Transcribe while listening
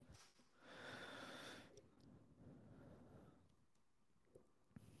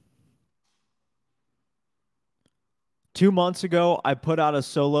2 months ago, I put out a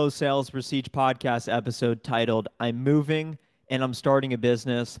solo Sales Prestige podcast episode titled, I'm Moving and I'm Starting a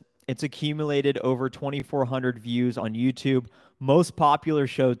Business. It's accumulated over 2,400 views on YouTube, most popular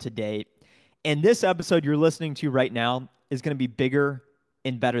show to date. And this episode you're listening to right now is going to be bigger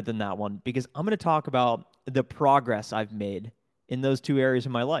and better than that one because I'm going to talk about the progress I've made in those two areas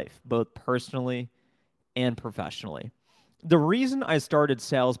of my life, both personally and professionally. The reason I started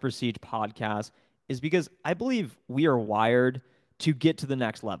Sales Prestige Podcast is because I believe we are wired to get to the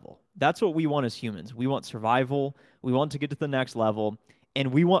next level. That's what we want as humans. We want survival, we want to get to the next level,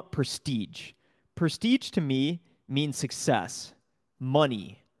 and we want prestige. Prestige to me means success,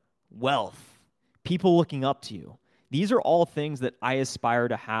 money, wealth, people looking up to you. These are all things that I aspire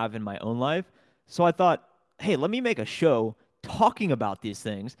to have in my own life. So I thought, hey, let me make a show talking about these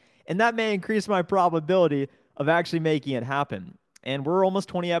things, and that may increase my probability of actually making it happen. And we're almost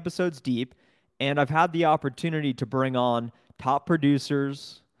 20 episodes deep, and I've had the opportunity to bring on top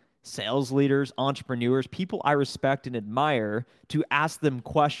producers, sales leaders, entrepreneurs, people I respect and admire to ask them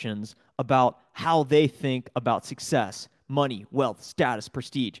questions about how they think about success, money, wealth, status,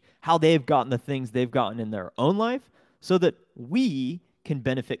 prestige, how they've gotten the things they've gotten in their own life so that we can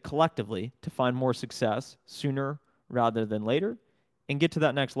benefit collectively to find more success sooner rather than later and get to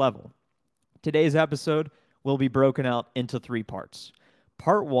that next level. Today's episode will be broken out into 3 parts.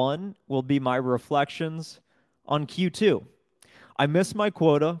 Part 1 will be my reflections on Q2. I missed my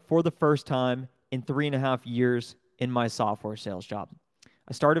quota for the first time in 3.5 years in my software sales job.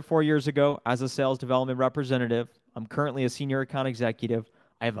 I started 4 years ago as a sales development representative. I'm currently a senior account executive.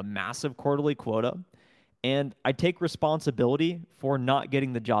 I have a massive quarterly quota, and I take responsibility for not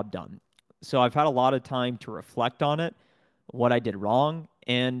getting the job done. So I've had a lot of time to reflect on it, what I did wrong,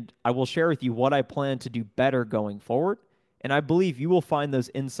 and I will share with you what I plan to do better going forward. And I believe you will find those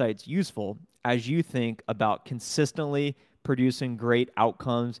insights useful as you think about consistently producing great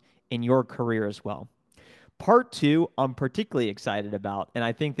outcomes in your career as well. Part 2, I'm particularly excited about, and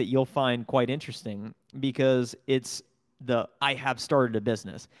I think that you'll find quite interesting because it's the I have started a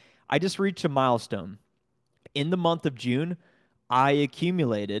business. I just reached a milestone. In the month of June, I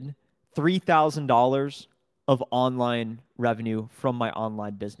accumulated $3,000 of online revenue from my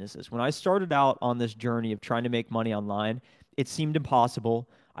online businesses. When I started out on this journey of trying to make money online, it seemed impossible.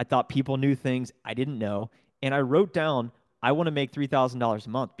 I thought people knew things I didn't know. And I wrote down, I want to make $3,000 a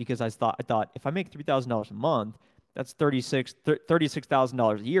month because I thought if I make $3,000 a month, that's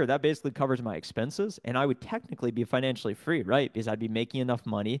 $36,000 a year. That basically covers my expenses, and I would technically be financially free, right? Because I'd be making enough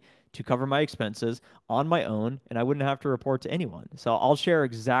money to cover my expenses on my own, and I wouldn't have to report to anyone. So I'll share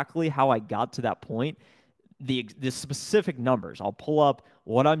exactly how I got to that point, the specific numbers. I'll pull up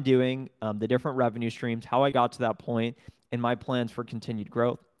what I'm doing, the different revenue streams, how I got to that point, and my plans for continued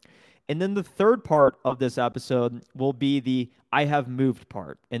growth. And then the third part of this episode will be the I have moved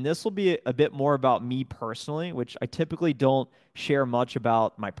part. And this will be a bit more about me personally, which I typically don't share much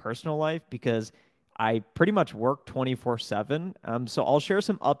about my personal life because I pretty much work 24/7. So I'll share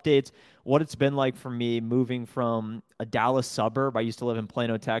some updates, what it's been like for me moving from a Dallas suburb. I used to live in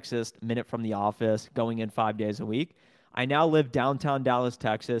Plano, Texas, a minute from the office, going in 5 days a week. I now live downtown Dallas,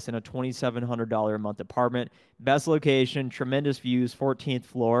 Texas in a $2,700 a month apartment. Best location, tremendous views, 14th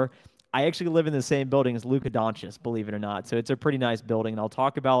floor. I actually live in the same building as Luka Doncic, believe it or not. So it's a pretty nice building. And I'll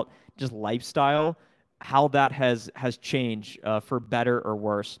talk about just lifestyle, how that has changed for better or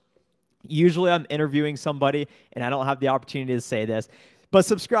worse. Usually I'm interviewing somebody, and I don't have the opportunity to say this, but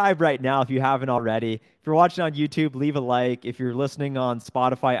subscribe right now if you haven't already. If you're watching on YouTube, leave a like. If you're listening on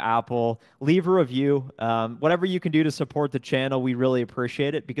Spotify, Apple, leave a review. Whatever you can do to support the channel, we really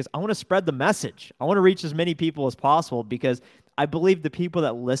appreciate it because I want to spread the message. I want to reach as many people as possible because I believe the people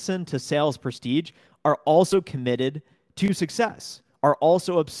that listen to Sales Prestige are also committed to success, are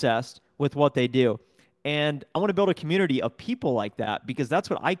also obsessed with what they do. And I want to build a community of people like that because that's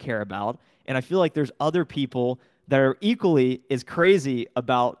what I care about. And I feel like there's other people that are equally as crazy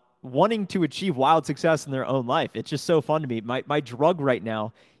about wanting to achieve wild success in their own life. It's just so fun to me. My drug right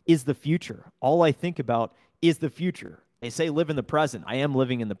now is the future. All I think about is the future. They say live in the present. I am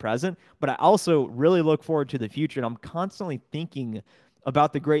living in the present, but I also really look forward to the future. And I'm constantly thinking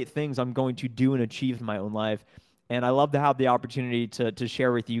about the great things I'm going to do and achieve in my own life. And I love to have the opportunity to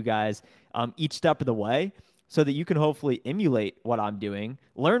share with you guys each step of the way so that you can hopefully emulate what I'm doing,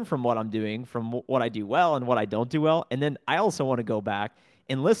 learn from what I'm doing, from what I do well and what I don't do well. And then I also want to go back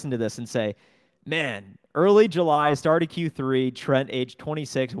and listen to this and say, man, early July, started Q3, Trent, age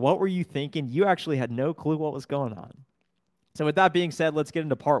 26. What were you thinking? You actually had no clue what was going on. So with that being said, let's get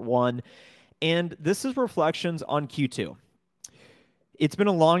into part 1. And this is reflections on Q2. It's been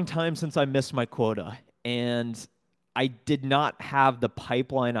a long time since I missed my quota. And I did not have the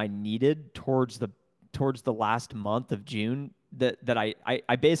pipeline I needed towards the last month of June. That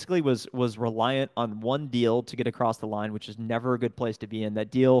I basically was reliant on one deal to get across the line, which is never a good place to be in.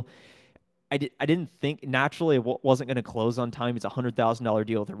 That deal, I didn't think naturally it wasn't going to close on time. It's $100,000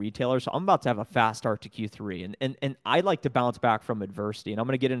 deal with a retailer, so I'm about to have a fast start to Q3, and I like to bounce back from adversity, and I'm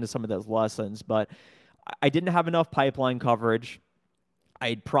going to get into some of those lessons, but I didn't have enough pipeline coverage.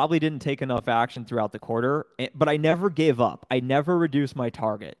 I probably didn't take enough action throughout the quarter, but I never gave up. I never reduced my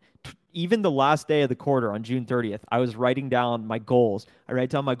target. Even the last day of the quarter on June 30th, I was writing down my goals. I write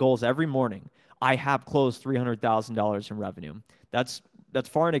down my goals every morning. I have closed $300,000 in revenue. That's that's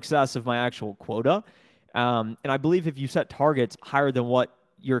far in excess of my actual quota. And I believe if you set targets higher than what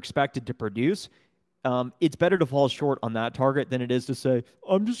you're expected to produce, it's better to fall short on that target than it is to say,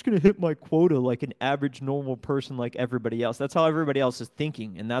 I'm just going to hit my quota like an average normal person like everybody else. That's how everybody else is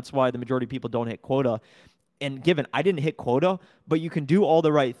thinking. And that's why the majority of people don't hit quota. And given I didn't hit quota, but you can do all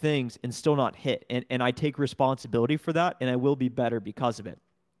the right things and still not hit. And I take responsibility for that, and I will be better because of it.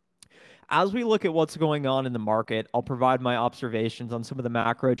 As we look at what's going on in the market, I'll provide my observations on some of the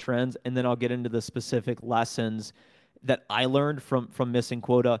macro trends, and then I'll get into the specific lessons that I learned from missing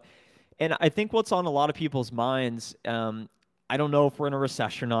quota. And I think what's on a lot of people's minds, I don't know if we're in a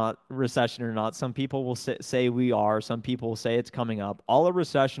recession or not. Some people will say we are. Some people will say it's coming up. All a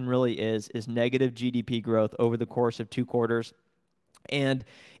recession really is negative GDP growth over the course of 2 quarters. And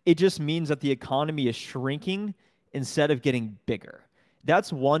it just means that the economy is shrinking instead of getting bigger.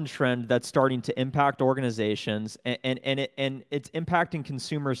 That's one trend that's starting to impact organizations, and it's impacting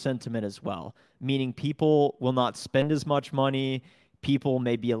consumer sentiment as well, meaning people will not spend as much money. People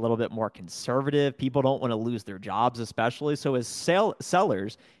may be a little bit more conservative. People don't want to lose their jobs, especially. So as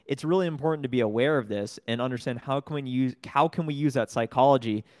sellers, it's really important to be aware of this and understand how can we use that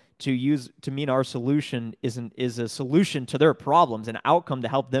psychology to mean our solution is a solution to their problems, an outcome to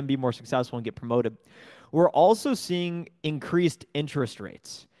help them be more successful and get promoted. We're also seeing increased interest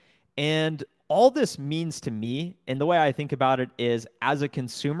rates. And all this means to me, and the way I think about it is, as a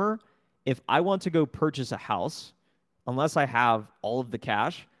consumer, if I want to go purchase a house, unless I have all of the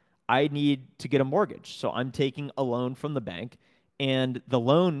cash, I need to get a mortgage. So I'm taking a loan from the bank, and the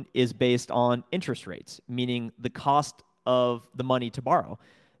loan is based on interest rates, meaning the cost of the money to borrow.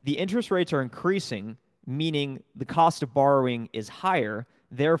 The interest rates are increasing, meaning the cost of borrowing is higher.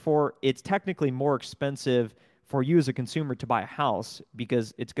 Therefore, it's technically more expensive for you as a consumer to buy a house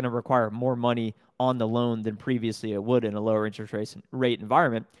because it's going to require more money on the loan than previously it would in a lower interest rate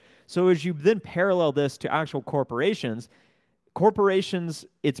environment. So as you then parallel this to actual corporations,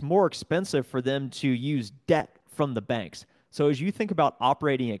 it's more expensive for them to use debt from the banks. So as you think about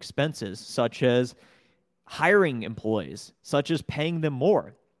operating expenses, such as hiring employees, such as paying them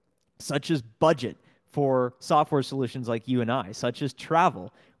more, such as budget for software solutions like you and I, such as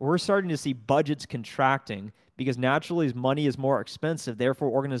travel, we're starting to see budgets contracting because naturally as money is more expensive. Therefore,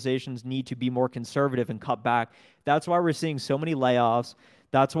 organizations need to be more conservative and cut back. That's why we're seeing so many layoffs.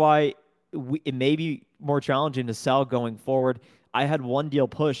 That's why it may be more challenging to sell going forward. I had one deal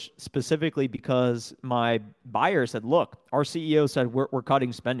push specifically because my buyer said, "Look, our CEO said we're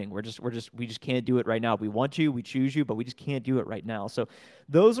cutting spending. We just can't do it right now. We want you, we choose you, but we just can't do it right now." So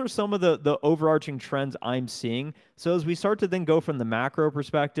those are some of the overarching trends I'm seeing. So as we start to then go from the macro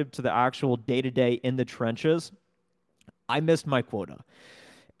perspective to the actual day-to-day in the trenches, I missed my quota.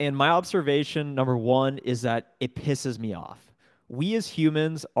 And my observation, number one, is that it pisses me off. We as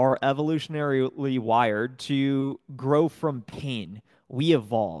humans are evolutionarily wired to grow from pain. We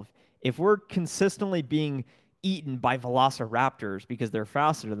evolve. If we're consistently being eaten by velociraptors because they're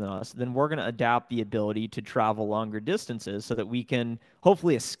faster than us, then we're going to adapt the ability to travel longer distances so that we can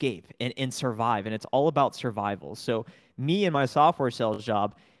hopefully escape and survive. And it's all about survival. So me and my software sales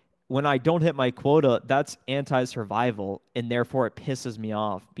job, when I don't hit my quota, that's anti-survival, and therefore it pisses me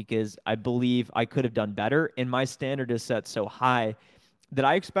off because I believe I could have done better, and my standard is set so high that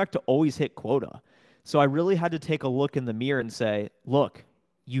I expect to always hit quota. So I really had to take a look in the mirror and say, look,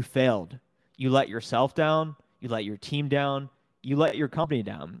 you failed. You let yourself down, you let your team down, you let your company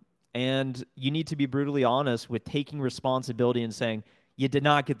down, and you need to be brutally honest with taking responsibility and saying, you did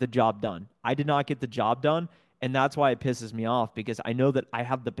not get the job done. I did not get the job done. And that's why it pisses me off, because I know that I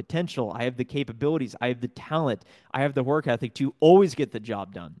have the potential, I have the capabilities, I have the talent, I have the work ethic to always get the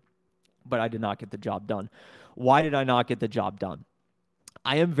job done. But I did not get the job done. Why did I not get the job done?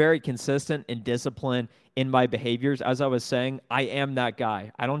 I am very consistent and disciplined in my behaviors. As I was saying, I am that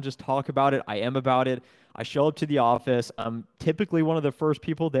guy. I don't just talk about it, I am about it. I show up to the office. I'm typically one of the first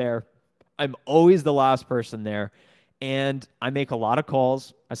people there. I'm always the last person there. And I make a lot of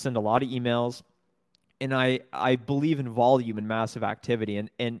calls. I send a lot of emails. and I believe in volume and massive activity,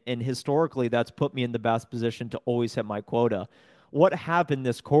 and historically that's put me in the best position to always hit my quota. What happened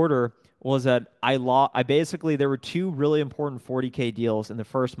this quarter was that I basically, there were two really important 40K deals in the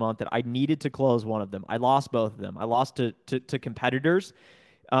first month that I needed to close one of them. I lost both of them. I lost to competitors.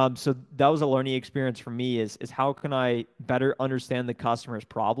 So that was a learning experience for me, is how can I better understand the customer's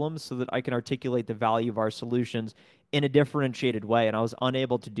problems so that I can articulate the value of our solutions in a differentiated way. And I was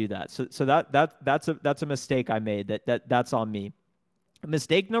unable to do that. So that's a mistake I made. That's on me.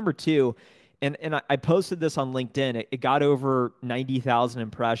 Mistake number two, and I posted this on LinkedIn. It got over 90,000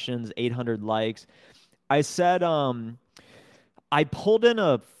 impressions, 800 likes. I said I pulled in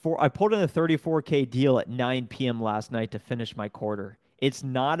a 34K deal at 9 p.m. last night to finish my quarter. It's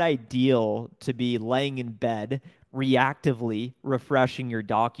not ideal to be laying in bed reactively refreshing your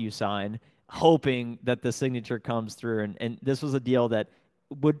DocuSign, hoping that the signature comes through. And this was a deal that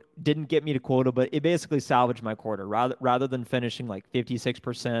didn't get me to quota, but it basically salvaged my quarter. Rather than finishing like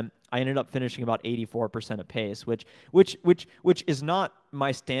 56%, I ended up finishing about 84% of pace, which is not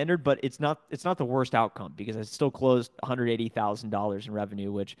my standard, but it's not the worst outcome because I still closed $180,000 in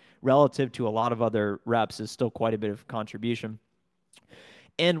revenue, which relative to a lot of other reps is still quite a bit of contribution.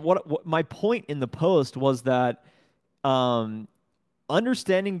 And what my point in the post was that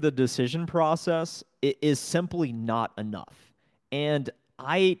understanding the decision process is simply not enough. And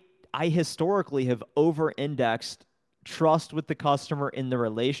I historically have over-indexed trust with the customer in the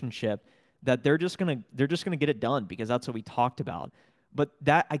relationship, that they're just gonna get it done because that's what we talked about. But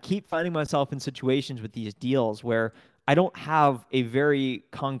that I keep finding myself in situations with these deals where I don't have a very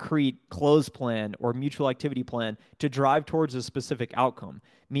concrete close plan or mutual activity plan to drive towards a specific outcome.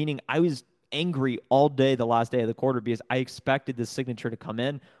 Meaning I was angry all day the last day of the quarter because I expected this signature to come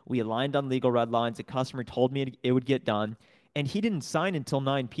in. We aligned on legal red lines. The customer told me it would get done, and he didn't sign until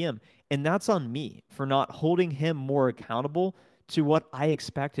 9 p.m. And that's on me for not holding him more accountable to what I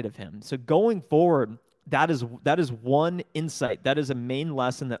expected of him. So going forward, that is one insight. That is a main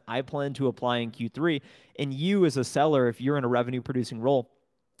lesson that I plan to apply in Q3. And you as a seller, if you're in a revenue producing role,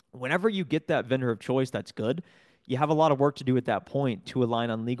 whenever you get that vendor of choice, that's good. You have a lot of work to do at that point to align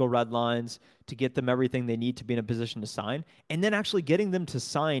on legal red lines, to get them everything they need to be in a position to sign, and then actually getting them to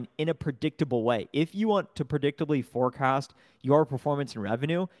sign in a predictable way. If you want to predictably forecast your performance and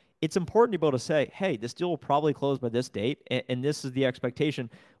revenue, it's important to be able to say, hey, this deal will probably close by this date, and this is the expectation.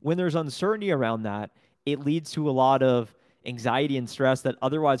 When there's uncertainty around that, it leads to a lot of anxiety and stress that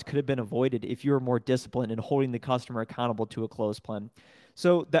otherwise could have been avoided if you were more disciplined in holding the customer accountable to a close plan.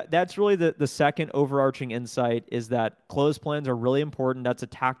 So that's really the second overarching insight, is that close plans are really important. That's a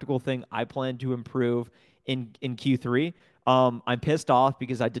tactical thing I plan to improve in Q3. I'm pissed off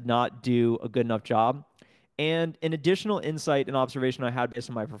because I did not do a good enough job. And an additional insight and observation I had based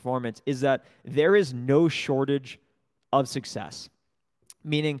on my performance is that there is no shortage of success.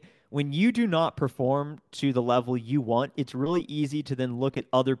 Meaning, when you do not perform to the level you want, it's really easy to then look at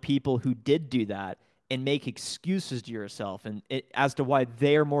other people who did do that and make excuses to yourself as to why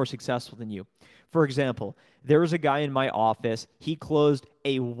they're more successful than you. For example, there was a guy in my office. He closed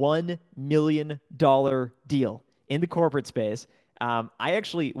a $1 million deal in the corporate space. I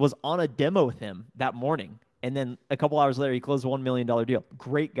actually was on a demo with him that morning, and then a couple hours later, he closed a $1 million deal.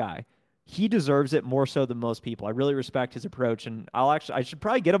 Great guy. He deserves it more so than most people. I really respect his approach, and I should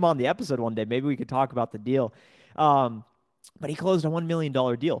probably get him on the episode one day. Maybe we could talk about the deal. But he closed a $1 million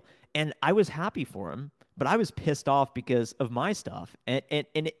deal, and I was happy for him, but I was pissed off because of my stuff. And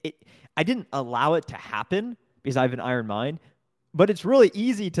I didn't allow it to happen because I have an iron mind, but it's really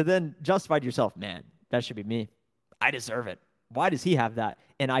easy to then justify to yourself, man, that should be me. I deserve it. Why does he have that?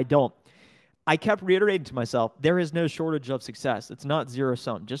 And I don't. I kept reiterating to myself, there is no shortage of success. It's not zero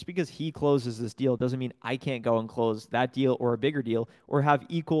sum. Just because he closes this deal doesn't mean I can't go and close that deal or a bigger deal or have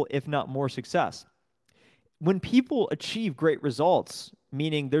equal, if not more, success. When people achieve great results,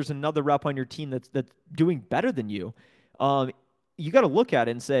 meaning there's another rep on your team that's doing better than you, you got to look at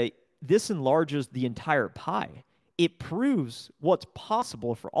it and say, this enlarges the entire pie. It proves what's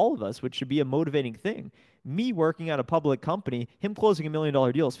possible for all of us, which should be a motivating thing. Me working at a public company, him closing $1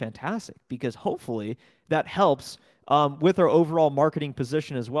 million deal is fantastic because hopefully that helps with our overall marketing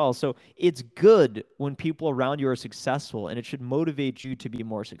position as well. So it's good when people around you are successful, and it should motivate you to be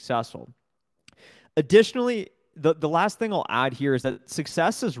more successful. Additionally, the last thing I'll add here is that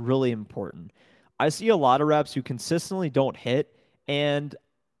success is really important. I see a lot of reps who consistently don't hit, and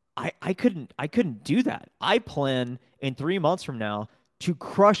I couldn't do that. I plan in 3 months from now to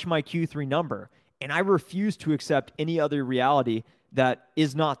crush my Q3 number, and I refuse to accept any other reality that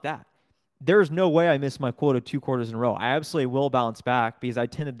is not that. there's no way I miss my quota 2 quarters in a row. I absolutely will bounce back because I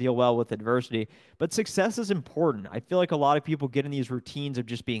tend to deal well with adversity. But success is important. I feel like a lot of people get in these routines of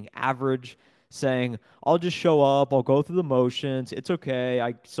just being average, saying, I'll just show up, I'll go through the motions. It's okay.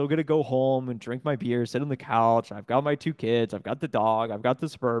 I still get to go home and drink my beer, sit on the couch. I've got my 2 kids, I've got the dog, I've got the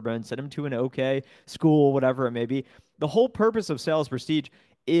Suburban, send them to an okay school, whatever it may be. The whole purpose of sales prestige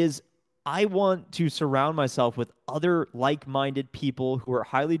is I want to surround myself with other like minded people who are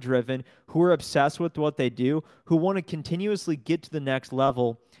highly driven, who are obsessed with what they do, who want to continuously get to the next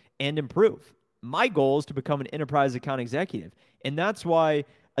level and improve. My goal is to become an enterprise account executive. And that's why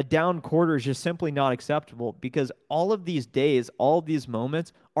a down quarter is just simply not acceptable, because all of these days, all of these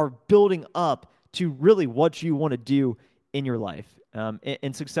moments are building up to really what you want to do in your life.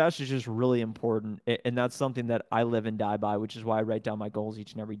 And success is just really important. And that's something that I live and die by, which is why I write down my goals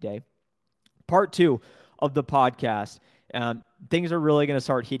each and every day. Part two of the podcast. Things are really going to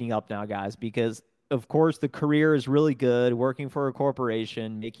start heating up now, guys, because of course the career is really good. Working for a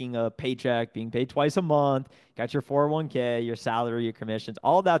corporation, making a paycheck, being paid twice a month, got your 401k, your salary, your commissions,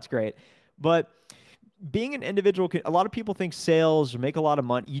 all that's great. But being an individual, a lot of people think sales make a lot of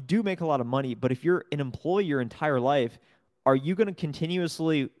money. You do make a lot of money, but if you're an employee your entire life, are you going to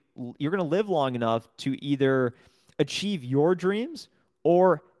continuously, you're going to live long enough to either achieve your dreams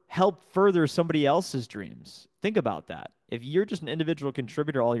or help further somebody else's dreams? Think about that. If you're just an individual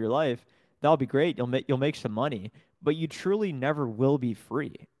contributor all your life, that'll be great. You'll make some money, but you truly never will be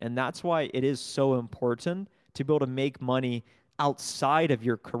free. And that's why it is so important to be able to make money outside of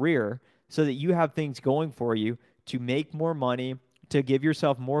your career so that you have things going for you to make more money, to give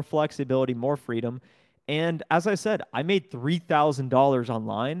yourself more flexibility, more freedom. And as I said, I made $3,000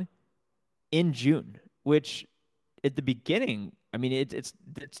 online in June, which at the beginning, I mean, it's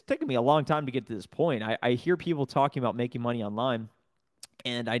taken me a long time to get to this point. I hear people talking about making money online,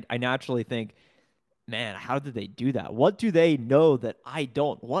 and I naturally think, man, how did they do that? What do they know that I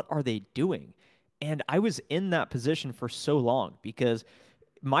don't? What are they doing? And I was in that position for so long because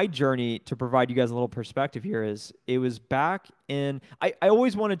my journey, to provide you guys a little perspective here, is it was back in, I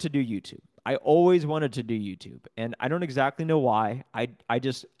always wanted to do YouTube. I always wanted to do YouTube. And I don't exactly know why. I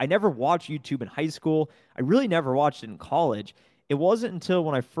never watched YouTube in high school. I really never watched it in college. It wasn't until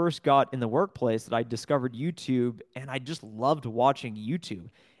when I first got in the workplace that I discovered YouTube, and I just loved watching YouTube.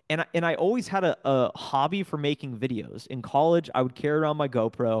 And I always had a hobby for making videos. In college, I would carry around my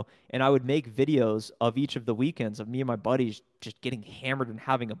GoPro and I would make videos of each of the weekends of me and my buddies just getting hammered and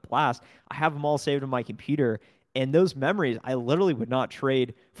having a blast. I have them all saved on my computer. And those memories, I literally would not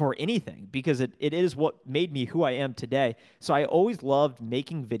trade for anything because it is what made me who I am today. So I always loved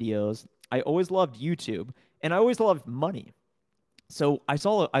making videos. I always loved YouTube, and I always loved money. So I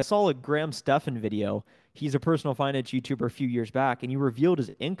saw a Graham Stephan video. He's a personal finance YouTuber a few years back, and he revealed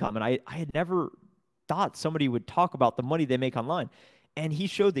his income. And I had never thought somebody would talk about the money they make online. And he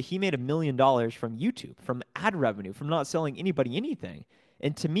showed that he made $1 million from YouTube, from ad revenue, from not selling anybody anything.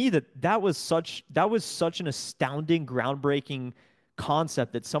 And to me, that was such an astounding, groundbreaking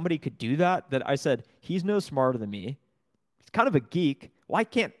concept that somebody could do that. That I said, he's no smarter than me. He's kind of a geek. Why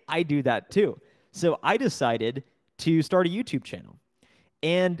can't I do that too? So I decided to start a YouTube channel.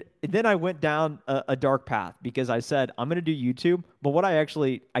 And then I went down a dark path because I said, I'm going to do YouTube. But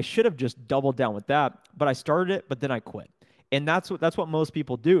I should have just doubled down with that. But I started it, but then I quit. And that's what most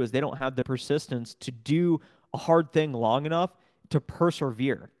people do, is they don't have the persistence to do a hard thing long enough to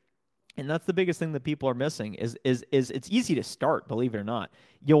persevere. And that's the biggest thing that people are missing is it's easy to start, believe it or not.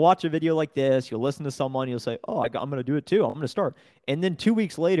 You'll watch a video like this, you'll listen to someone, you'll say, oh, I'm going to do it too. I'm going to start. And then 2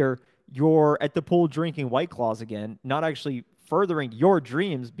 weeks later, you're at the pool drinking White Claws again, not actually furthering your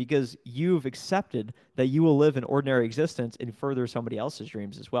dreams because you've accepted that you will live an ordinary existence and further somebody else's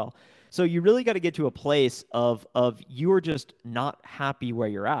dreams as well. So you really got to get to a place of you are just not happy where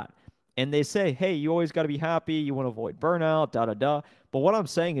you're at. And they say, hey, you always got to be happy. You want to avoid burnout, da da da. But what I'm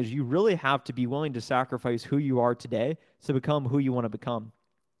saying is you really have to be willing to sacrifice who you are today to become who you want to become.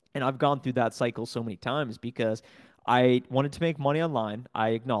 And I've gone through that cycle so many times because I wanted to make money online. I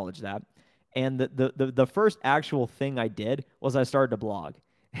acknowledge that. And the first actual thing I did was I started a blog.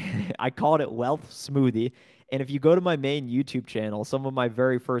 I called it Wealth Smoothie. And if you go to my main YouTube channel, some of my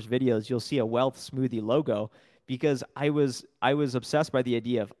very first videos, you'll see a Wealth Smoothie logo because I was obsessed by the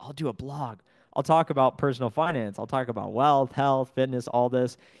idea of I'll do a blog. I'll talk about personal finance. I'll talk about wealth, health, fitness, all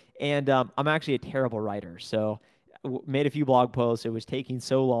this. And I'm actually a terrible writer. So made a few blog posts. It was taking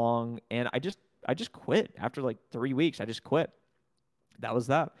so long. And I just quit after like 3 weeks. I just quit. That was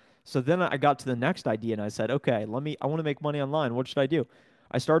that. So then I got to the next idea and I said, okay, I want to make money online. What should I do?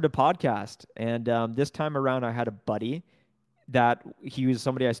 I started a podcast. And this time around, I had a buddy that he was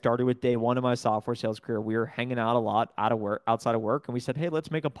somebody I started with day one of my software sales career. We were hanging out a lot outside of work, and we said, hey,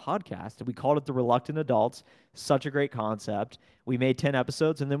 let's make a podcast. And we called it The Reluctant Adults. Such a great concept. We made 10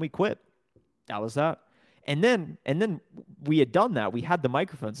 episodes, and then we quit. That was that. And then we had done that. We had the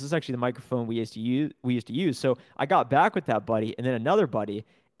microphones. This is actually the microphone we used to use. So I got back with that buddy and then another buddy.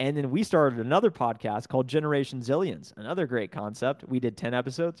 And then we started another podcast called Generation Zillions, another great concept. We did 10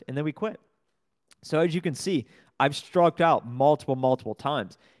 episodes and then we quit. So as you can see, I've struck out multiple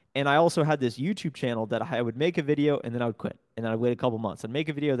times. And I also had this YouTube channel that I would make a video and then I would quit. And then I'd wait a couple months. I'd make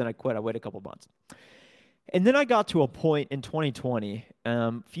a video, then I'd quit. I'd wait a couple months. And then I got to a point in 2020,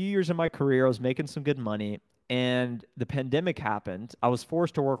 a few years in my career, I was making some good money, and the pandemic happened. I was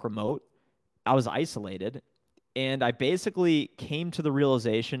forced to work remote. I was isolated, and I basically came to the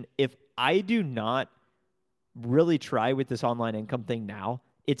realization, if I do not really try with this online income thing now,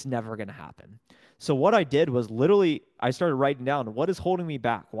 it's never going to happen. So what I did was literally, I started writing down, what is holding me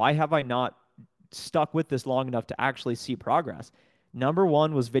back? Why have I not stuck with this long enough to actually see progress? Number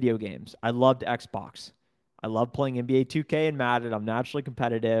one was video games. I loved Xbox. I love playing NBA 2K and Madden. I'm naturally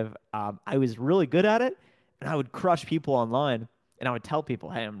competitive. I was really good at it, and I would crush people online, and I would tell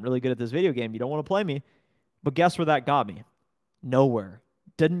people, hey, I'm really good at this video game. You don't want to play me. But guess where that got me? Nowhere.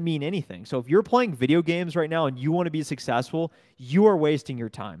 Didn't mean anything. So if you're playing video games right now and you want to be successful, you are wasting your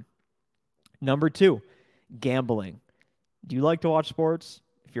time. Number two, gambling. Do you like to watch sports?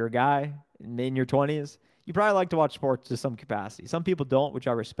 If you're a guy in your 20s, you probably like to watch sports to some capacity. Some people don't, which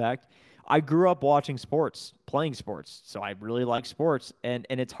I respect. I grew up watching sports, playing sports, so I really like sports, and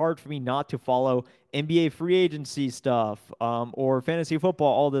it's hard for me not to follow NBA free agency stuff, or fantasy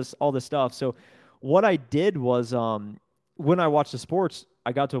football, all this stuff. So what I did was, when I watched the sports,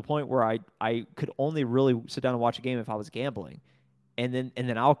 I got to a point where I could only really sit down and watch a game if I was gambling, and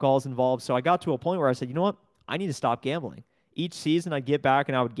then alcohol is involved. So I got to a point where I said, you know what, I need to stop gambling. Each season I'd get back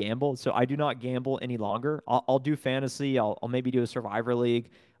and I would gamble. So I do not gamble any longer. I'll do fantasy. I'll maybe do a Survivor League.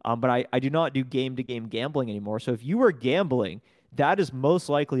 But I do not do game-to-game gambling anymore. So if you are gambling, that is most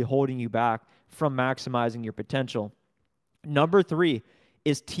likely holding you back from maximizing your potential. Number three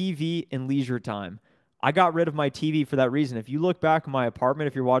is TV and leisure time. I got rid of my TV for that reason. If you look back in my apartment,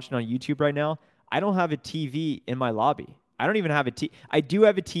 if you're watching on YouTube right now, I don't have a TV in my lobby. I don't even have a TV. I do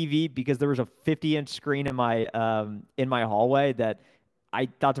have a TV because there was a 50-inch screen in my hallway that I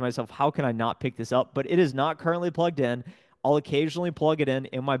thought to myself, how can I not pick this up? But it is not currently plugged in. I'll occasionally plug it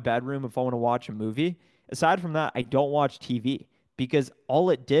in my bedroom if I want to watch a movie. Aside from that, I don't watch TV because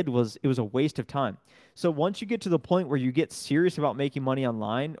all it did was it was a waste of time. So once you get to the point where you get serious about making money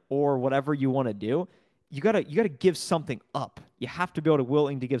online or whatever you want to do, you gotta give something up. You have to be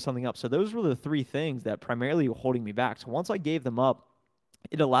willing to give something up. So those were the three things that primarily were holding me back. So once I gave them up,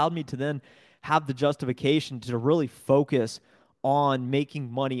 it allowed me to then have the justification to really focus on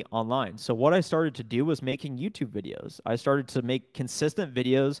making money online. So what I started to do was making YouTube videos. I started to make consistent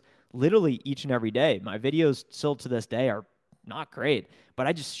videos literally each and every day. My videos still to this day are not great, but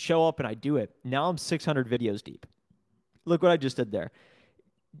I just show up and I do it. Now I'm 600 videos deep. Look what I just did there.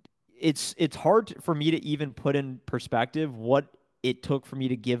 It's hard for me to even put in perspective what it took for me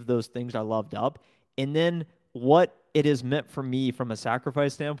to give those things I loved up, and then what it has meant for me from a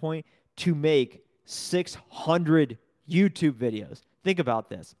sacrifice standpoint to make 600 YouTube videos. Think about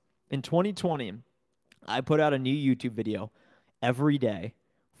this. In 2020, I put out a new YouTube video every day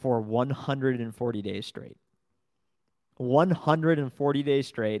for 140 days straight. 140 days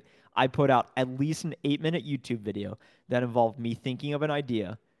straight, I put out at least an 8-minute YouTube video that involved me thinking of an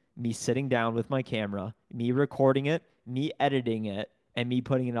idea, me sitting down with my camera, me recording it, me editing it, and me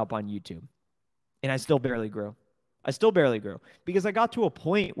putting it up on YouTube. And I still barely grew. I still barely grew because I got to a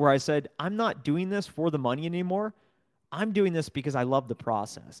point where I said, I'm not doing this for the money anymore. I'm doing this because I love the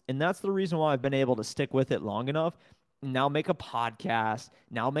process. And that's the reason why I've been able to stick with it long enough. Now make a podcast,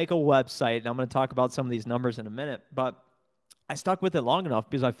 now make a website. And I'm going to talk about some of these numbers in a minute, but I stuck with it long enough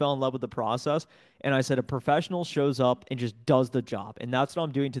because I fell in love with the process. And I said, a professional shows up and just does the job. And that's what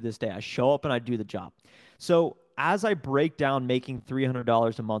I'm doing to this day. I show up and I do the job. So as I break down making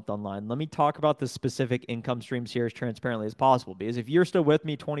 $300 a month online, let me talk about the specific income streams here as transparently as possible. Because if you're still with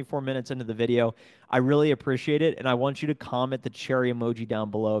me 24 minutes into the video, I really appreciate it. And I want you to comment the cherry emoji down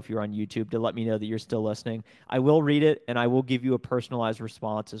below if you're on YouTube to let me know that you're still listening. I will read it and I will give you a personalized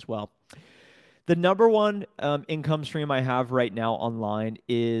response as well. The number one income stream I have right now online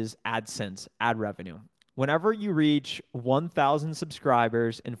is AdSense, ad revenue. Whenever you reach 1,000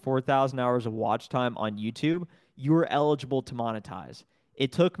 subscribers and 4,000 hours of watch time on YouTube, you are eligible to monetize.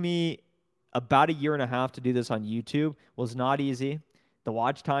 It took me about a year and a half to do this on YouTube. It was not easy. The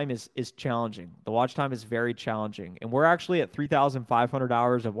watch time is challenging. The watch time is very challenging. And we're actually at 3,500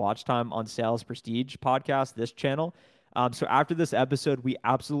 hours of watch time on Sales Prestige podcast, this channel. So after this episode, we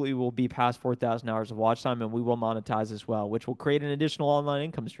absolutely will be past 4,000 hours of watch time, and we will monetize as well, which will create an additional online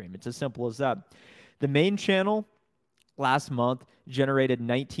income stream. It's as simple as that. The main channel last month generated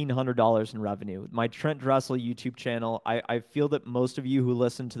 $1,900 in revenue. My Trent Dressel YouTube channel, I feel that most of you who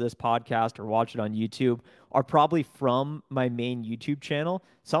listen to this podcast or watch it on YouTube are probably from my main YouTube channel.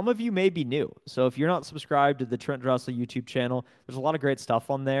 Some of you may be new. So if you're not subscribed to the Trent Dressel YouTube channel, there's a lot of great stuff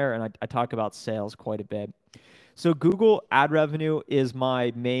on there, and I talk about sales quite a bit. So Google ad revenue is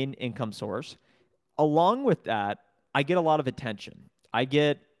my main income source. Along with that, I get a lot of attention. I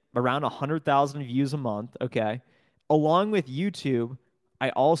get around 100,000 views a month, okay? Along with YouTube,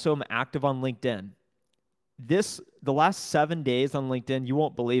 I also am active on LinkedIn. The last 7 days on LinkedIn, you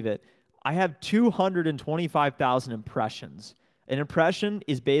won't believe it, I have 225,000 impressions. An impression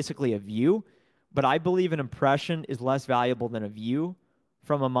is basically a view, but I believe an impression is less valuable than a view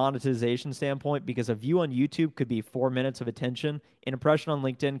from a monetization standpoint, because a view on YouTube could be 4 minutes of attention. An impression on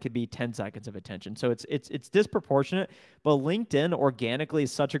LinkedIn could be 10 seconds of attention. So it's disproportionate, but LinkedIn organically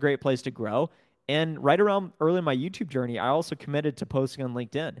is such a great place to grow. And right around early in my YouTube journey, I also committed to posting on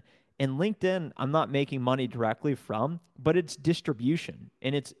LinkedIn. And LinkedIn, I'm not making money directly from, but it's distribution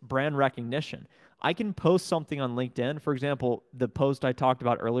and it's brand recognition. I can post something on LinkedIn. For example, the post I talked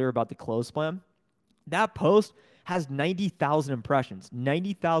about earlier about the close plan, that post has 90,000 impressions.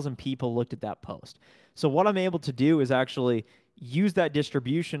 90,000 people looked at that post. So what I'm able to do is actually use that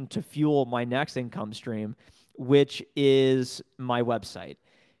distribution to fuel my next income stream, which is my website,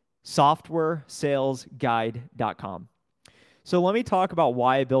 softwaresalesguide.com. So let me talk about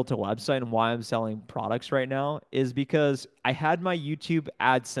why I built a website and why I'm selling products right now, is because I had my YouTube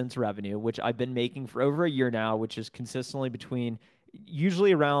AdSense revenue, which I've been making for over a year now, which is consistently between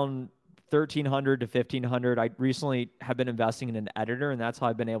usually around 1,300 to 1,500. I recently have been investing in an editor, and that's how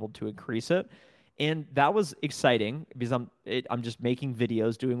I've been able to increase it. And that was exciting because I'm just making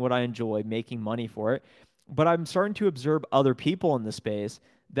videos, doing what I enjoy, making money for it. But I'm starting to observe other people in the space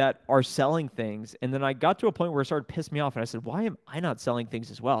that are selling things. And then I got to a point where it started to piss me off. And I said, why am I not selling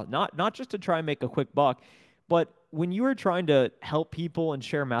things as well? Not just to try and make a quick buck, but when you are trying to help people and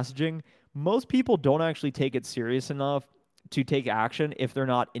share messaging, most people don't actually take it serious enough to take action if they're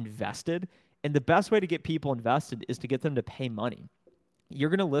not invested. And the best way to get people invested is to get them to pay money. You're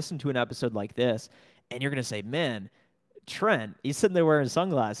going to listen to an episode like this and you're going to say, man, Trent, he's sitting there wearing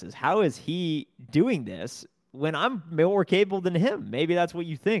sunglasses. How is he doing this when I'm more capable than him? Maybe that's what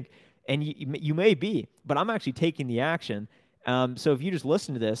you think. And you may be, but I'm actually taking the action. So if you just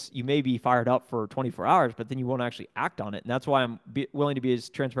listen to this, you may be fired up for 24 hours, but then you won't actually act on it. And that's why I'm willing to be as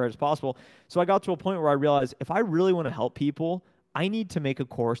transparent as possible. So I got to a point where I realized if I really want to help people, I need to make a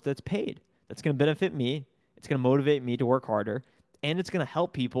course that's paid. That's going to benefit me. It's going to motivate me to work harder. And it's going to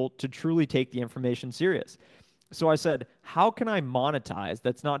help people to truly take the information serious. So I said, how can I monetize?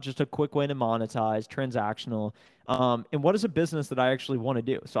 That's not just a quick way to monetize, transactional. And what is a business that I actually want to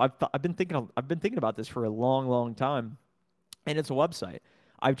do? So I've been thinking about this for a long, long time. And it's a website.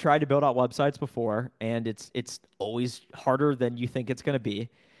 I've tried to build out websites before, and it's always harder than you think it's going to be.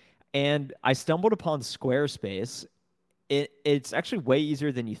 And I stumbled upon Squarespace. It's actually way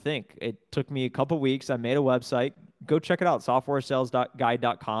easier than you think. It took me a couple weeks. I made a website. Go check it out,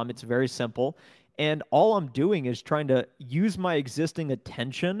 softwaresalesguide.com. It's very simple. And all I'm doing is trying to use my existing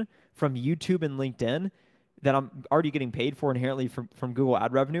attention from YouTube and LinkedIn that I'm already getting paid for inherently from Google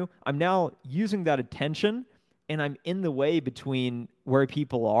ad revenue. I'm now using that attention, and I'm in the way between where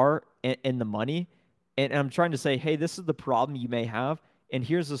people are and the money. And I'm trying to say, hey, this is the problem you may have, and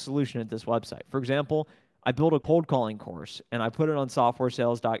here's the solution at this website. For example, I built a cold calling course, and I put it on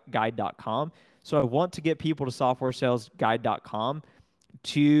softwaresalesguide.com. So I want to get people to softwaresalesguide.com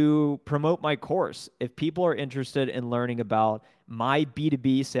to promote my course. If people are interested in learning about my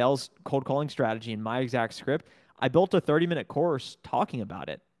B2B sales cold calling strategy and my exact script, I built a 30-minute course talking about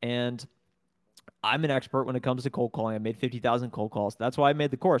it. And I'm an expert when it comes to cold calling. I made 50,000 cold calls. That's why I made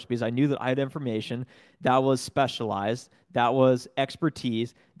the course, because I knew that I had information that was specialized, that was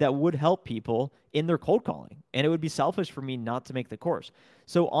expertise, that would help people in their cold calling. And it would be selfish for me not to make the course.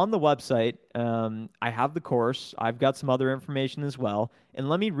 So on the website, I have the course. I've got some other information as well. And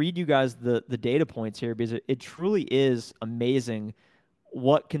let me read you guys the data points here, because it truly is amazing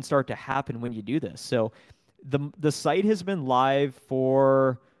what can start to happen when you do this. So the site has been live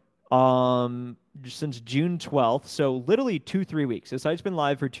for since June 12th. So literally 2-3 weeks. The site's been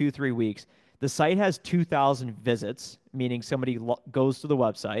live for 2-3 weeks. The site has 2,000 visits, meaning somebody goes to the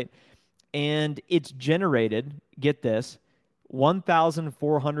website, and it's generated, get this,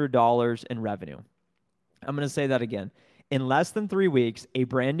 $1,400 in revenue. I'm going to say that again. In less than 3 weeks, a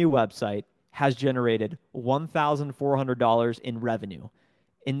brand new website has generated $1,400 in revenue.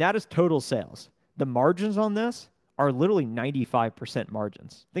 And that is total sales. The margins on this are literally 95%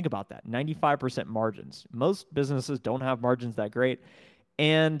 margins. Think about that, 95% margins. Most businesses don't have margins that great.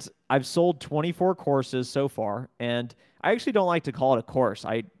 And I've sold 24 courses so far. And I actually don't like to call it a course.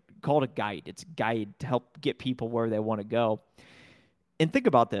 I call it a guide. It's a guide to help get people where they want to go. And think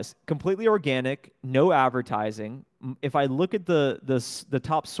about this, completely organic, no advertising. If I look at the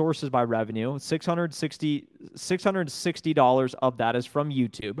top sources by revenue, $660 of that is from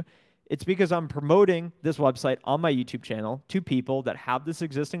YouTube. It's because I'm promoting this website on my YouTube channel to people that have this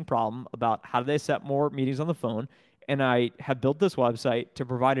existing problem about how do they set more meetings on the phone. And I have built this website to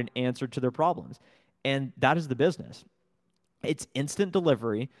provide an answer to their problems. And that is the business. It's instant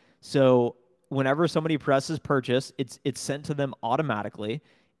delivery. So whenever somebody presses purchase, it's sent to them automatically.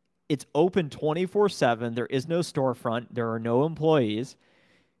 It's open 24/7. There is no storefront. There are no employees.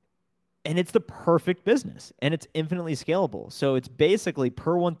 And it's the perfect business. And it's infinitely scalable. So it's basically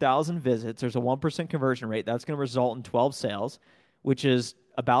per 1,000 visits, there's a 1% conversion rate. That's going to result in 12 sales, which is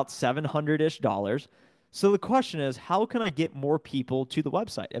about $700-ish. So the question is, how can I get more people to the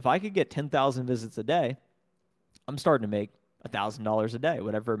website? If I could get 10,000 visits a day, I'm starting to make $1,000 a day,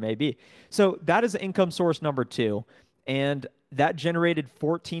 whatever it may be. So that is income source number 2. And that generated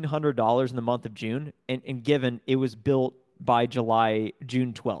 $1,400 in the month of June. And given it was built by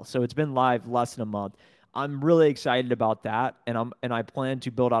June 12th. So it's been live less than a month. I'm really excited about that. And I plan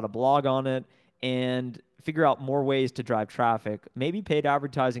to build out a blog on it and figure out more ways to drive traffic, maybe paid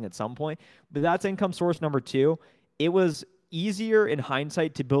advertising at some point. But that's income source number 2. It was easier in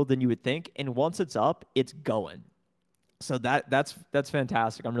hindsight to build than you would think. And once it's up, it's going. So that's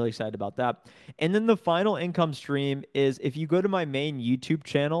fantastic. I'm really excited about that. And then the final income stream is if you go to my main YouTube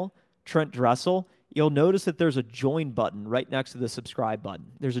channel, Trent Dressel, you'll notice that there's a join button right next to the subscribe button.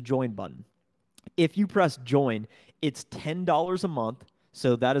 There's a join button. If you press join, it's $10 a month.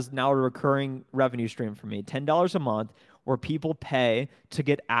 So that is now a recurring revenue stream for me, $10 a month, where people pay to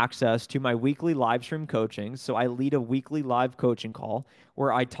get access to my weekly live stream coaching. So I lead a weekly live coaching call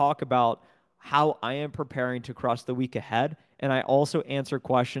where I talk about how I am preparing to crush the week ahead, and I also answer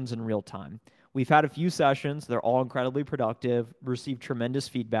questions in real time. We've had a few sessions. They're all incredibly productive, received tremendous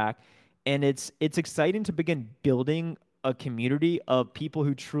feedback, and it's exciting to begin building a community of people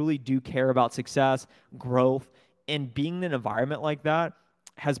who truly do care about success, growth, and being in an environment like that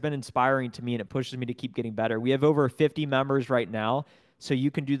has been inspiring to me, and it pushes me to keep getting better. We have over 50 members right now, so you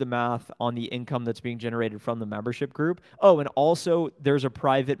can do the math on the income that's being generated from the membership group. Oh, and also there's a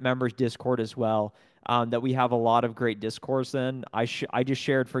private members Discord as well that we have a lot of great discourse in. I just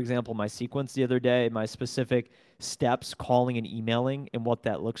shared, for example, my sequence the other day, my specific steps, calling and emailing, and what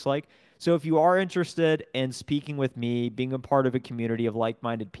that looks like. So if you are interested in speaking with me, being a part of a community of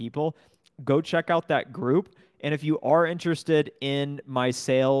like-minded people, go check out that group. And if you are interested in my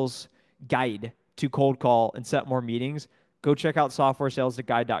sales guide to cold call and set more meetings, go check out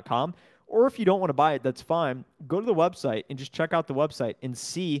softwaresalesguide.com. Or if you don't want to buy it, that's fine. Go to the website and just check out the website and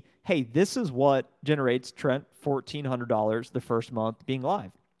see, hey, this is what generates Trent $1,400 the first month being live.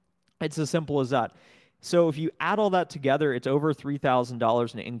 It's as simple as that. So if you add all that together, it's over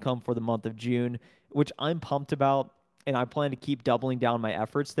 $3,000 in income for the month of June, which I'm pumped about. And I plan to keep doubling down my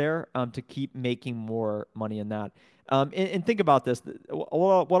efforts there to keep making more money in that. And think about this.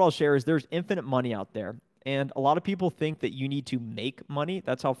 What I'll share is there's infinite money out there. And a lot of people think that you need to make money.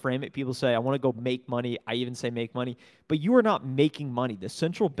 That's how frame it. People say, I want to go make money. I even say make money. But you are not making money. The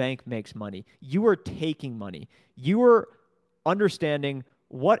central bank makes money. You are taking money. You are understanding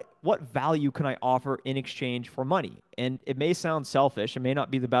what value can I offer in exchange for money. And it may sound selfish. It may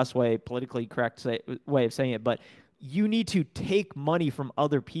not be the best way, politically correct way of saying it, but you need to take money from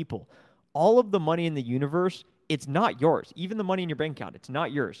other people. All of the money in the universe, it's not yours. Even the money in your bank account, it's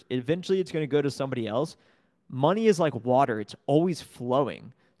not yours. Eventually, it's going to go to somebody else. Money is like water. It's always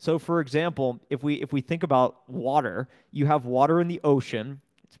flowing. So, for example, if we think about water, you have water in the ocean.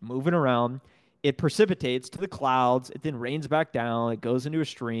 It's moving around. It precipitates to the clouds. It then rains back down. It goes into a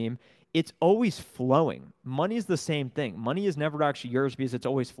stream. It's always flowing. Money is the same thing. Money is never actually yours because it's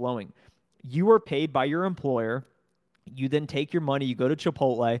always flowing. You are paid by your employer. You then take your money, you go to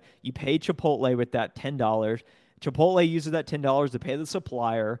Chipotle, you pay Chipotle with that $10. Chipotle uses that $10 to pay the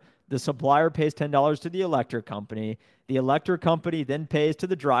supplier. The supplier pays $10 to the electric company. The electric company then pays to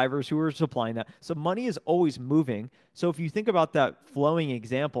the drivers who are supplying that. So money is always moving. So if you think about that flowing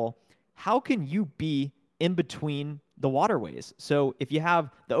example, how can you be in between the waterways? So if you have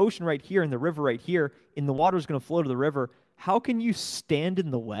the ocean right here and the river right here, and the water is going to flow to the river, how can you stand in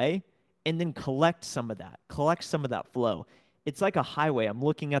the way and then collect some of that flow? It's like a highway. I'm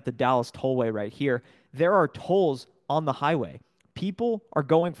looking at the Dallas tollway right here. There are tolls on the highway. People are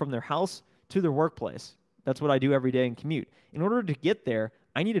going from their house to their workplace. That's what I do every day in commute. In order to get there,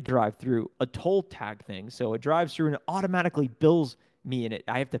 I need to drive through a toll tag thing. So it drives through and it automatically bills me and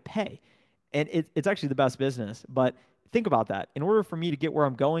I have to pay. And it's actually the best business. But think about that. In order for me to get where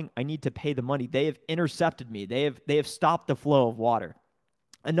I'm going, I need to pay the money. They have intercepted me. They have stopped the flow of water.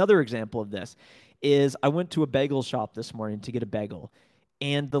 Another example of this is I went to a bagel shop this morning to get a bagel,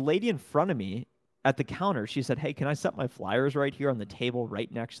 and the lady in front of me at the counter, she said, "Hey, can I set my flyers right here on the table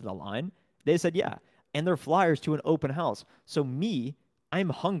right next to the line?" They said, "Yeah." And they're flyers to an open house. So me, I'm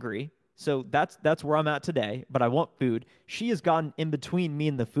hungry. So that's where I'm at today, but I want food. She has gotten in between me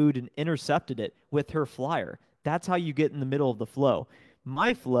and the food and intercepted it with her flyer. That's how you get in the middle of the flow.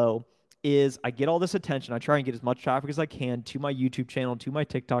 My flow is I get all this attention. I try and get as much traffic as I can to my YouTube channel, to my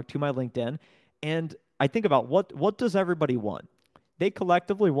TikTok, to my LinkedIn, and I think about what does everybody want? They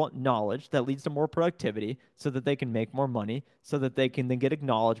collectively want knowledge that leads to more productivity so that they can make more money, so that they can then get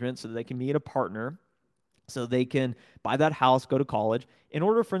acknowledgement, so that they can meet a partner, so they can buy that house, go to college. In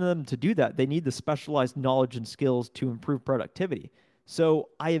order for them to do that, they need the specialized knowledge and skills to improve productivity. So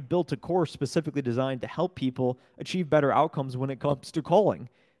I have built a course specifically designed to help people achieve better outcomes when it comes to calling.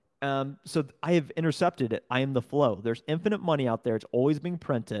 So I have intercepted it. I am the flow. There's infinite money out there. It's always being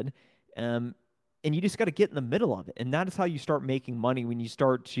printed. Um, and you just got to get in the middle of it. And that is how you start making money, when you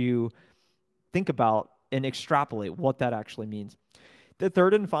start to think about and extrapolate what that actually means. The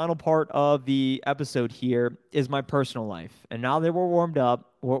third and final part of the episode here is my personal life. And now that we're warmed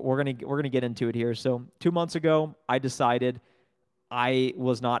up, we're gonna get into it here. So 2 months ago, I decided I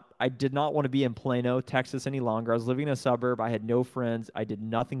did not want to be in Plano, Texas any longer. I was living in a suburb. I had no friends. I did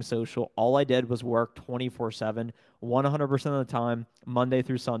nothing social. All I did was work 24/7, 100% of the time, Monday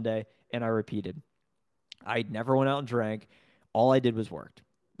through Sunday, and I repeated. I never went out and drank. All I did was worked.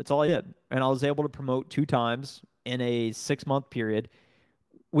 That's all I did. And I was able to promote 2 times in a 6 month period,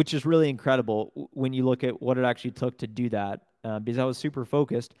 which is really incredible when you look at what it actually took to do that, because I was super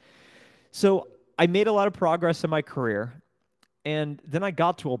focused. So I made a lot of progress in my career. And then I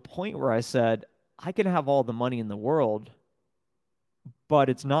got to a point where I said, I can have all the money in the world, but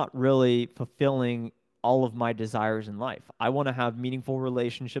it's not really fulfilling all of my desires in life. I want to have meaningful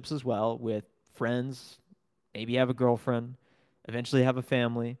relationships as well with friends, maybe have a girlfriend, eventually have a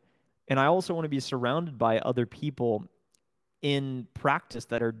family. And I also want to be surrounded by other people in practice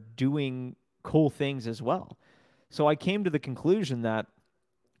that are doing cool things as well. So I came to the conclusion that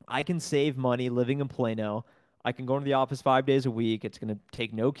I can save money living in Plano. I can go into the office 5 days a week. It's going to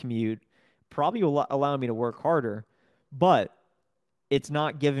take no commute, probably will allow me to work harder, but it's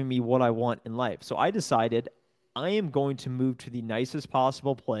not giving me what I want in life. So I decided I am going to move to the nicest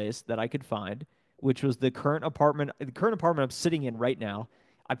possible place that I could find, which was the current apartment I'm sitting in right now.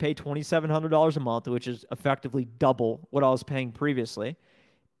 I pay $2,700 a month, which is effectively double what I was paying previously.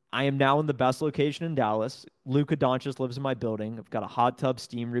 I am now in the best location in Dallas. Luka Doncic lives in my building. I've got a hot tub,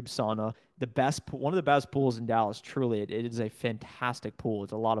 steam room, sauna. One of the best pools in Dallas. Truly, it is a fantastic pool.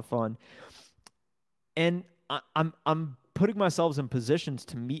 It's a lot of fun, and I'm putting myself in positions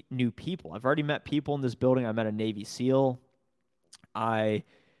to meet new people. I've already met people in this building. I met a Navy SEAL. I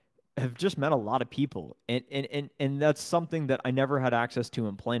have just met a lot of people, and that's something that I never had access to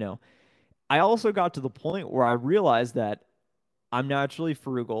in Plano. I also got to the point where I realized that I'm naturally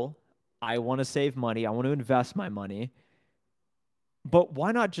frugal. I want to save money. I want to invest my money. But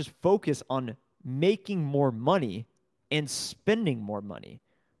why not just focus on making more money and spending more money?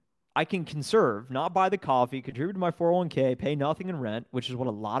 I can conserve, not buy the coffee, contribute to my 401k, pay nothing in rent, which is what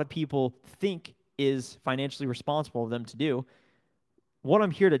a lot of people think is financially responsible of them to do. What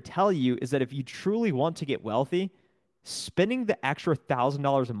I'm here to tell you is that if you truly want to get wealthy, spending the extra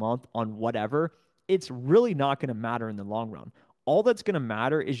 $1,000 a month on whatever, it's really not going to matter in the long run. All that's going to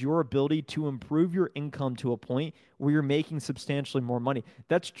matter is your ability to improve your income to a point where you're making substantially more money.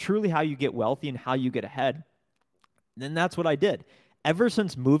 That's truly how you get wealthy and how you get ahead. Then that's what I did. Ever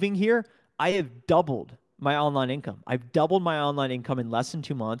since moving here, I have doubled my online income. I've doubled my online income in less than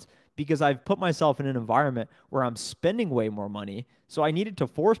 2 months because I've put myself in an environment where I'm spending way more money. So I needed to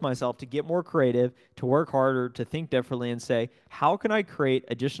force myself to get more creative, to work harder, to think differently, and say, how can I create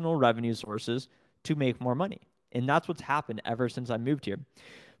additional revenue sources to make more money? And that's what's happened ever since I moved here.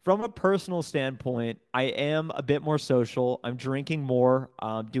 From a personal standpoint, I am a bit more social. I'm drinking more,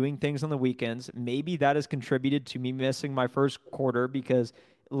 doing things on the weekends. Maybe that has contributed to me missing my first quarter because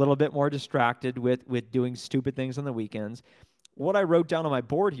a little bit more distracted with doing stupid things on the weekends. what I wrote down on my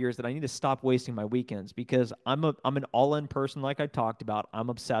board here is that I need to stop wasting my weekends because I'm an all-in person like I talked about. I'm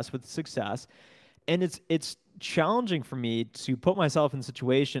obsessed with success, and it's challenging for me to put myself in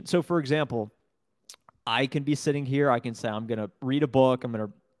situations. So for example, I can be sitting here, I can say I'm going to read a book, I'm going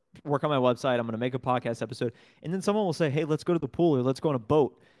to work on my website, I'm going to make a podcast episode, and then someone will say, "Hey, let's go to the pool or let's go on a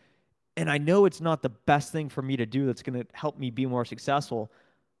boat." And I know it's not the best thing for me to do that's going to help me be more successful.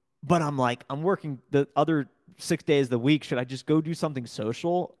 But I'm like, I'm working the other 6 days of the week. Should I just go do something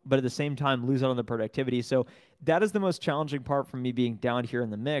social, but at the same time lose out on the productivity? So that is the most challenging part for me being down here in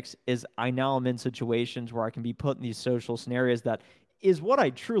the mix is I now am in situations where I can be put in these social scenarios that is what I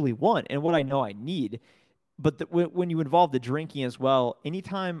truly want and what I know I need. But when you involve the drinking as well,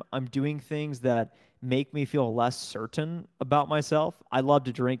 anytime I'm doing things that make me feel less certain about myself, I love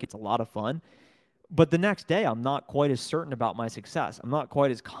to drink. It's a lot of fun. But the next day, I'm not quite as certain about my success. I'm not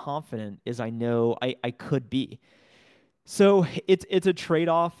quite as confident as I know I could be. So it's a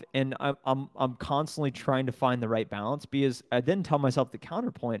trade-off, and I'm constantly trying to find the right balance because I then tell myself the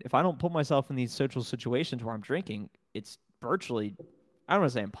counterpoint. If I don't put myself in these social situations where I'm drinking, it's virtually, I don't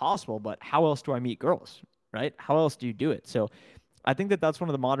want to say impossible, but how else do I meet girls, right? How else do you do it? So I think that that's one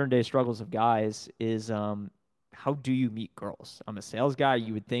of the modern day struggles of guys is how do you meet girls? I'm a sales guy.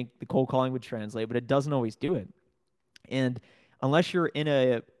 You would think the cold calling would translate, but it doesn't always do it. And unless you're in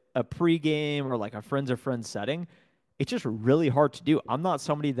a pregame or like a friends of friends setting, it's just really hard to do. I'm not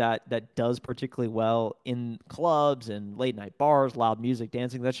somebody that does particularly well in clubs and late night bars, loud music,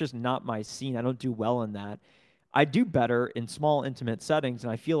 dancing. That's just not my scene. I don't do well in that. I do better in small, intimate settings,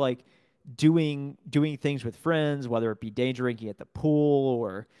 and I feel like doing things with friends, whether it be day drinking at the pool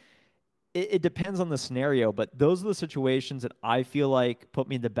or it depends on the scenario, but those are the situations that I feel like put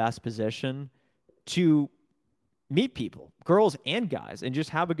me in the best position to meet people, girls and guys, and just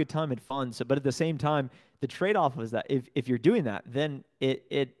have a good time and fun. So, but at the same time, the trade-off is that if you're doing that, then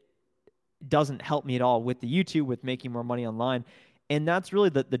it doesn't help me at all with the YouTube, with making more money online. And that's really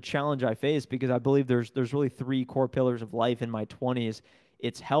the challenge I face because I believe there's really three core pillars of life in my 20s.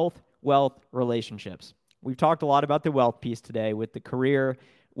 It's health, wealth, relationships. We've talked a lot about the wealth piece today with the career,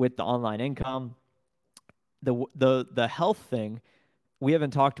 with the online income. The health thing we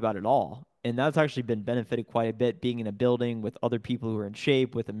haven't talked about at all. And that's actually been benefited quite a bit being in a building with other people who are in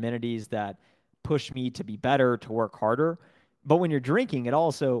shape, with amenities that push me to be better, to work harder. But when you're drinking, it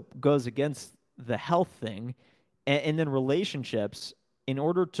also goes against the health thing. And then relationships, in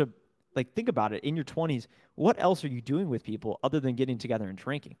order to like think about it in your 20s, what else are you doing with people other than getting together and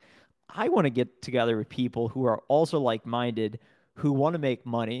drinking? I want to get together with people who are also like-minded, who want to make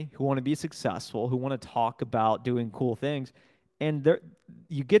money, who want to be successful, who want to talk about doing cool things. And there,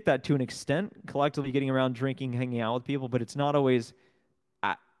 you get that to an extent, collectively getting around drinking, hanging out with people, but it's not always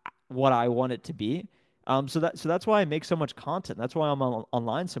what I want it to be. So that's why I make so much content. That's why I'm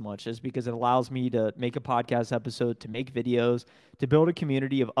online so much, is because it allows me to make a podcast episode, to make videos, to build a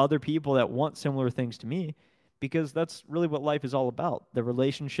community of other people that want similar things to me, because that's really what life is all about. The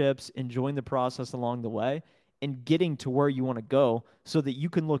relationships, enjoying the process along the way, and getting to where you want to go so that you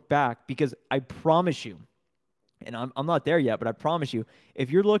can look back. Because I promise you, and I'm not there yet, but I promise you, if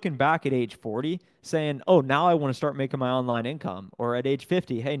you're looking back at age 40 saying, oh, now I want to start making my online income, or at age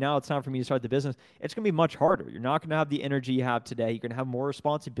 50, hey, now it's time for me to start the business, it's going to be much harder. You're not going to have the energy you have today. You're going to have more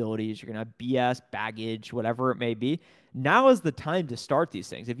responsibilities. You're going to have BS, baggage, whatever it may be. Now is the time to start these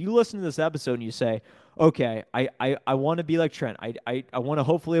things. If you listen to this episode and you say, okay, I want to be like Trent. I want to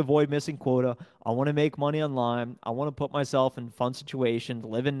hopefully avoid missing quota. I want to make money online. I want to put myself in fun situations,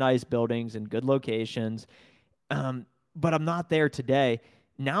 live in nice buildings and good locations, but I'm not there today.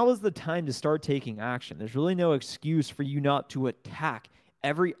 Now is the time to start taking action. There's really no excuse for you not to attack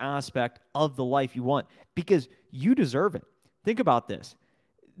every aspect of the life you want because you deserve it. Think about this.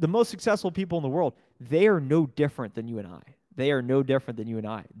 The most successful people in the world, they are no different than you and I. They are no different than you and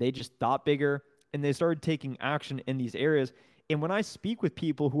I. They just thought bigger and they started taking action in these areas. And when I speak with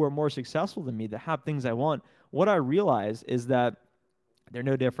people who are more successful than me, that have things I want, what I realize is that they're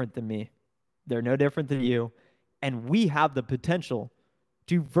no different than me. They're no different than you. And we have the potential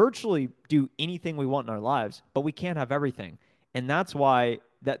to virtually do anything we want in our lives, but we can't have everything. And that's why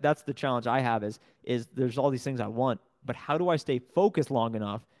that's the challenge I have is there's all these things I want, but how do I stay focused long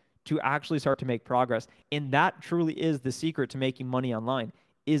enough to actually start to make progress? And that truly is the secret to making money online,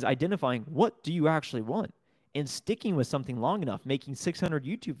 is identifying what do you actually want and sticking with something long enough, making 600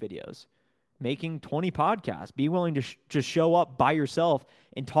 YouTube videos, making 20 podcasts, be willing to just show up by yourself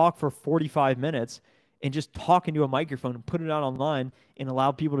and talk for 45 minutes and just talk into a microphone and put it out online and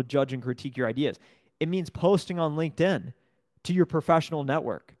allow people to judge and critique your ideas. It means posting on LinkedIn to your professional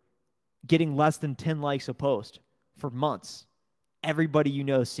network, getting less than 10 likes a post for months, everybody you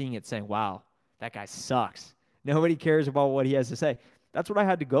know seeing it saying, wow, that guy sucks. Nobody cares about what he has to say. That's what I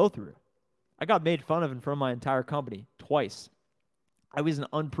had to go through. I got made fun of in front of my entire company twice. I was an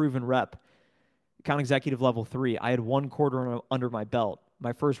unproven rep, account executive level 3. I had 1 quarter under my belt.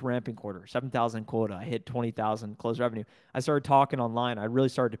 My first ramping quarter, 7,000 quota. I hit 20,000 closed revenue. I started talking online. I really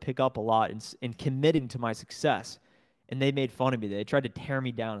started to pick up a lot in committing to my success. And they made fun of me. They tried to tear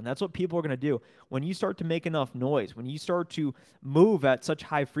me down. And that's what people are going to do. When you start to make enough noise, when you start to move at such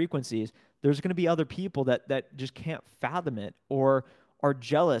high frequencies, there's going to be other people that just can't fathom it or are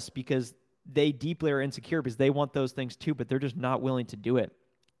jealous because they deeply are insecure because they want those things too, but they're just not willing to do it.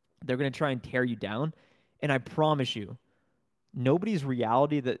 They're going to try and tear you down. And I promise you, nobody's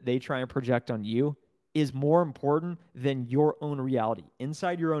reality that they try and project on you is more important than your own reality.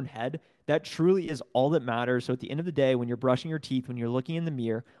 Inside your own head, that truly is all that matters. So at the end of the day, when you're brushing your teeth, when you're looking in the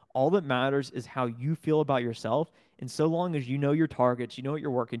mirror, all that matters is how you feel about yourself. And so long as you know your targets, you know what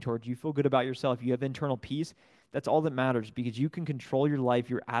you're working towards, you feel good about yourself, you have internal peace, that's all that matters because you can control your life,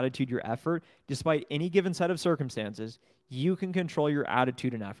 your attitude, your effort. Despite any given set of circumstances, you can control your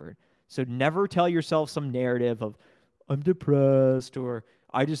attitude and effort. So never tell yourself some narrative of, I'm depressed, or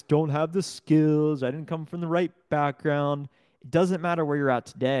I just don't have the skills, I didn't come from the right background. It doesn't matter where you're at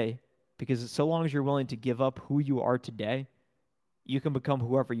today because so long as you're willing to give up who you are today, you can become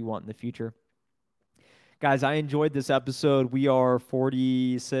whoever you want in the future. Guys, I enjoyed this episode. We are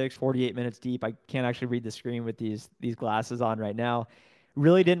 46, 48 minutes deep. I can't actually read the screen with these glasses on right now.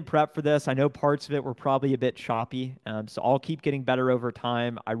 Really didn't prep for this. I know parts of it were probably a bit choppy, so I'll keep getting better over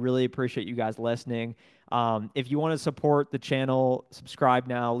time. I really appreciate you guys listening. If you want to support the channel, subscribe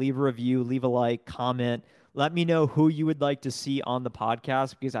now, leave a review, leave a like, comment. Let me know who you would like to see on the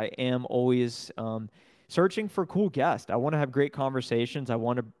podcast because I am always searching for cool guests. I want to have great conversations. I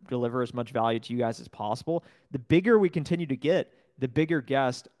want to deliver as much value to you guys as possible. The bigger we continue to get, the bigger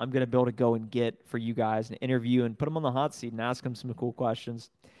guest I'm going to be able to go and get for you guys and interview and put them on the hot seat and ask them some cool questions.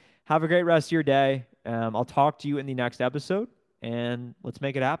 Have a great rest of your day. I'll talk to you in the next episode, and let's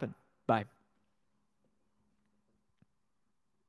make it happen. Bye.